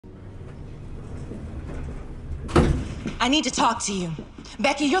I need to talk to you.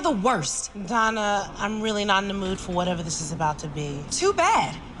 Becky, you're the worst. Donna, I'm really not in the mood for whatever this is about to be. Too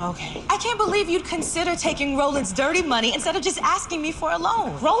bad. Okay. I can't believe you'd consider taking Roland's dirty money instead of just asking me for a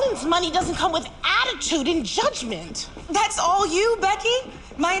loan. Roland's money doesn't come with attitude and judgment. That's all you, Becky?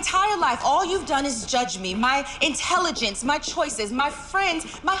 My entire life, all you've done is judge me. My intelligence, my choices, my friends,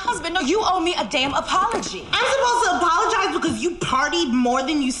 my husband. No, you owe me a damn apology. I'm supposed to apologize because you partied more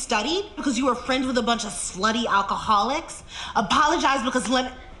than you studied? Because you were friends with a bunch of slutty alcoholics? Apologize because All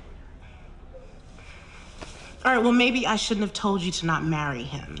right, well, maybe I shouldn't have told you to not marry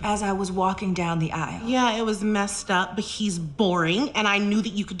him. As I was walking down the aisle. Yeah, it was messed up, but he's boring, and I knew that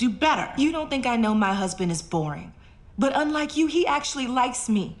you could do better. You don't think I know my husband is boring. But unlike you, he actually likes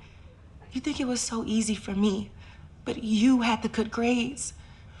me. You think it was so easy for me, but you had the good grades.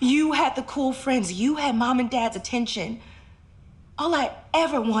 You had the cool friends. You had mom and dad's attention. All I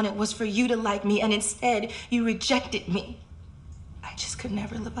ever wanted was for you to like me, and instead, you rejected me. I just could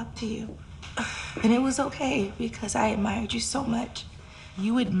never live up to you. And it was okay, because I admired you so much.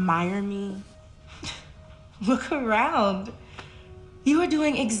 You admire me? Look around. You are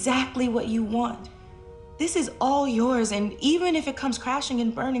doing exactly what you want. This is all yours, and even if it comes crashing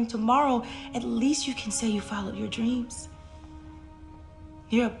and burning tomorrow, at least you can say you followed your dreams.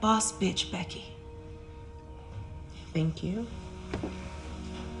 You're a boss bitch, Becky. Thank you.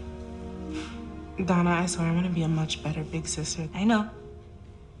 Donna, I swear I'm gonna be a much better big sister. I know.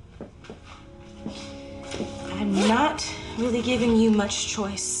 I'm not really giving you much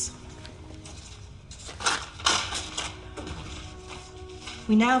choice.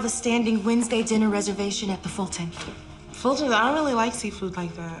 We now have a standing Wednesday dinner reservation at the Fulton. Fulton, I don't really like seafood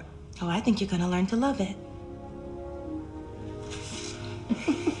like that. Oh, I think you're gonna learn to love it.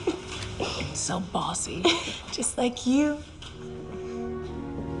 So bossy. Just like you.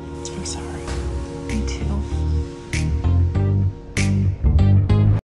 I'm sorry.